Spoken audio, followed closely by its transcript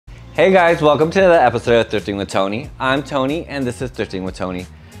Hey guys, welcome to the episode of Thrifting with Tony. I'm Tony and this is Thrifting with Tony.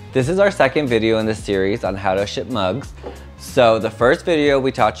 This is our second video in this series on how to ship mugs. So the first video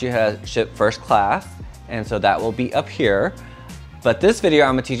we taught you how to ship first class, and so that will be up here. But this video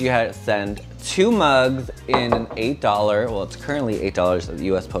I'm gonna teach you how to send 2 mugs in an $8, well it's currently $8 at the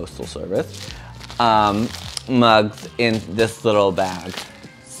US Postal Service, mugs in this little bag.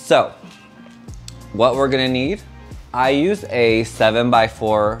 So what we're gonna need, I use a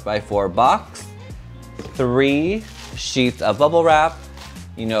 7x4x4 box, 3 sheets of bubble wrap.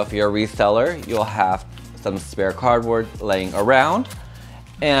 You know, if you're a reseller, you'll have some spare cardboard laying around.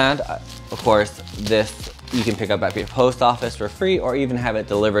 And of course, this you can pick up at your post office for free or even have it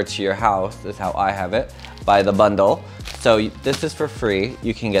delivered to your house. This is how I have it, by the bundle. So this is for free.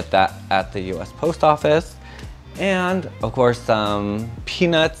 You can get that at the US Post Office. And of course, some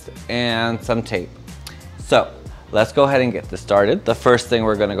peanuts and some tape. So let's go ahead and get this started. The first thing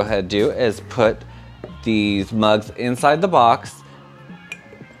we're gonna go ahead and do is put these mugs inside the box,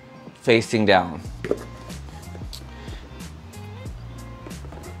 facing down.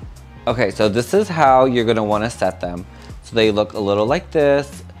 Okay, so this is how you're gonna wanna set them. So they look a little like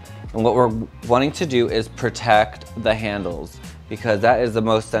this. And what we're wanting to do is protect the handles because that is the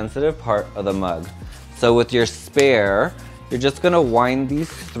most sensitive part of the mug. So with your spare, you're just gonna wind these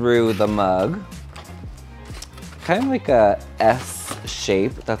through the mug. Kind of like a S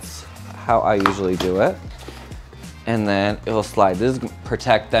shape. That's how I usually do it. And then it will slide. This is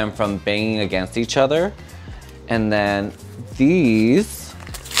protect them from banging against each other. And then these,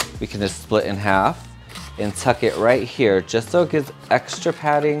 we can just split in half and tuck it right here, just so it gives extra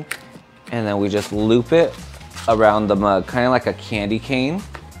padding. And then we just loop it around the mug, kind of like a candy cane.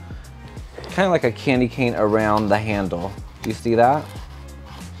 Kind of like a candy cane around the handle. You see that?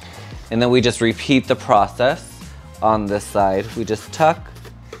 And then we just repeat the process. On this side, we just tuck,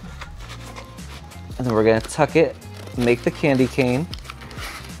 and then we're gonna tuck it, make the candy cane,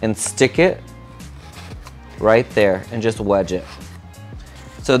 and stick it right there, and just wedge it.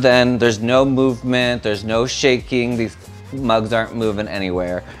 So then there's no movement, there's no shaking, these mugs aren't moving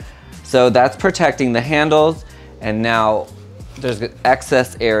anywhere. So that's protecting the handles, and now there's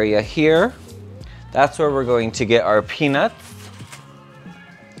excess area here. That's where we're going to get our peanuts,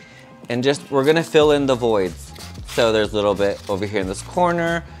 and we're gonna fill in the voids. So there's a little bit over here in this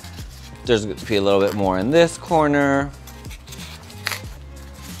corner. There's going to be a little bit more in this corner.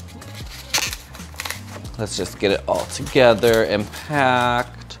 Let's just get it all together and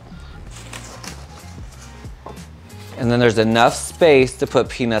packed. And then there's enough space to put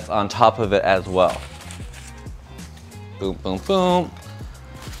peanuts on top of it as well. Boom, boom, boom.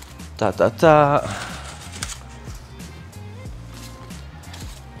 Da, da, da.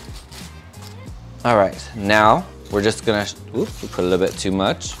 All right, now we're just gonna, oops, we put a little bit too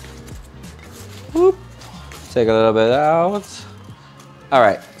much. Whoop, take a little bit out. All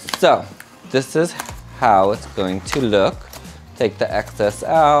right, so this is how it's going to look. Take the excess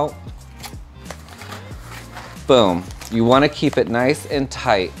out. Boom, you wanna keep it nice and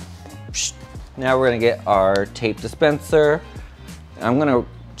tight. Now we're gonna get our tape dispenser. I'm gonna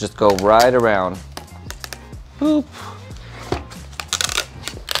just go right around. Boop.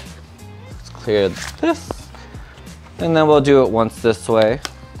 Let's clear this. And then we'll do it once this way.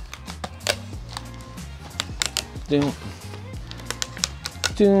 Doom.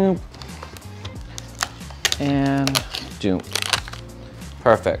 Doom. And doom.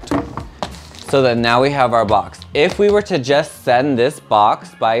 Perfect. So then now we have our box. If we were to just send this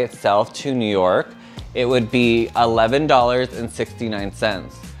box by itself to New York, it would be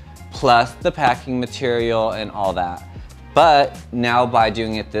 $11.69 plus the packing material and all that. But now by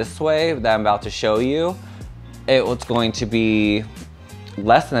doing it this way that I'm about to show you, it's going to be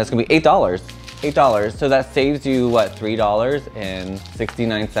less than that. It's gonna be $8. $8. So that saves you, what,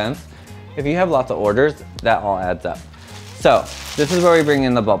 $3.69? If you have lots of orders, that all adds up. So this is where we bring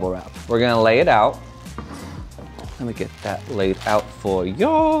in the bubble wrap. We're gonna lay it out. Let me get that laid out for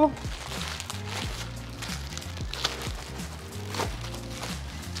y'all.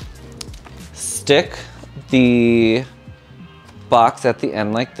 Stick the box at the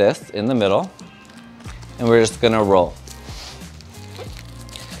end like this, in the middle. And we're just gonna roll.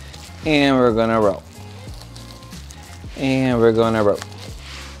 And we're gonna roll. And we're gonna roll.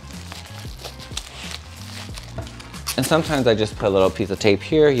 And sometimes I just put a little piece of tape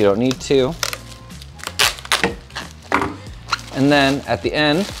here. You don't need to. And then at the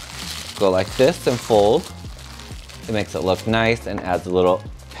end, go like this and fold. It makes it look nice and adds a little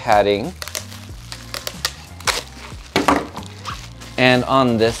padding. And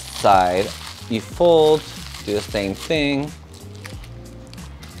on this side, you fold, do the same thing.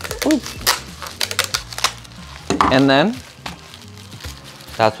 Whoop. And then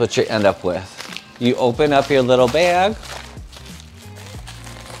that's what you end up with. You open up your little bag.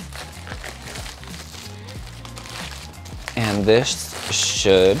 And this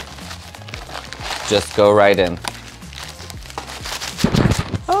should just go right in.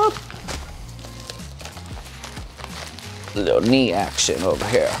 Up. Little knee action over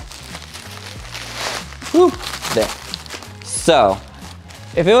here. Whoop, there. So,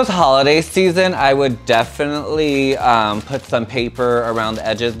 if it was holiday season, I would definitely put some paper around the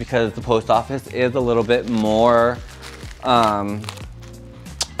edges because the post office is a little bit more, I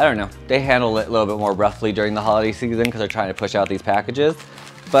don't know, they handle it a little bit more roughly during the holiday season because they're trying to push out these packages.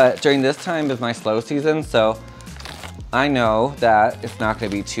 But during this time is my slow season, so I know that it's not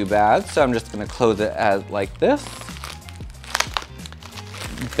gonna be too bad. So I'm just gonna close it as like this.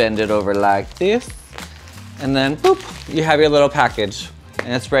 Bend it over like this. And then boop, you have your little package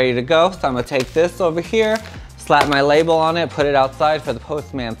and it's ready to go. So I'm gonna take this over here, slap my label on it, put it outside for the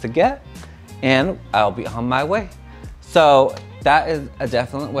postman to get, and I'll be on my way. So that is a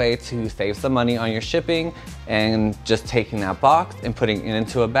definite way to save some money on your shipping and just taking that box and putting it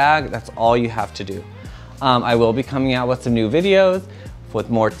into a bag. That's all you have to do. I will be coming out with some new videos with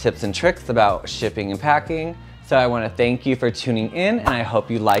more tips and tricks about shipping and packing. So I want to thank you for tuning in and I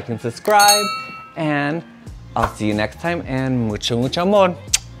hope you like and subscribe, and I'll see you next time, and mucho, mucho amor.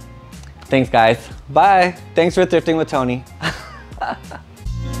 Thanks guys, bye. Thanks for thrifting with Tony.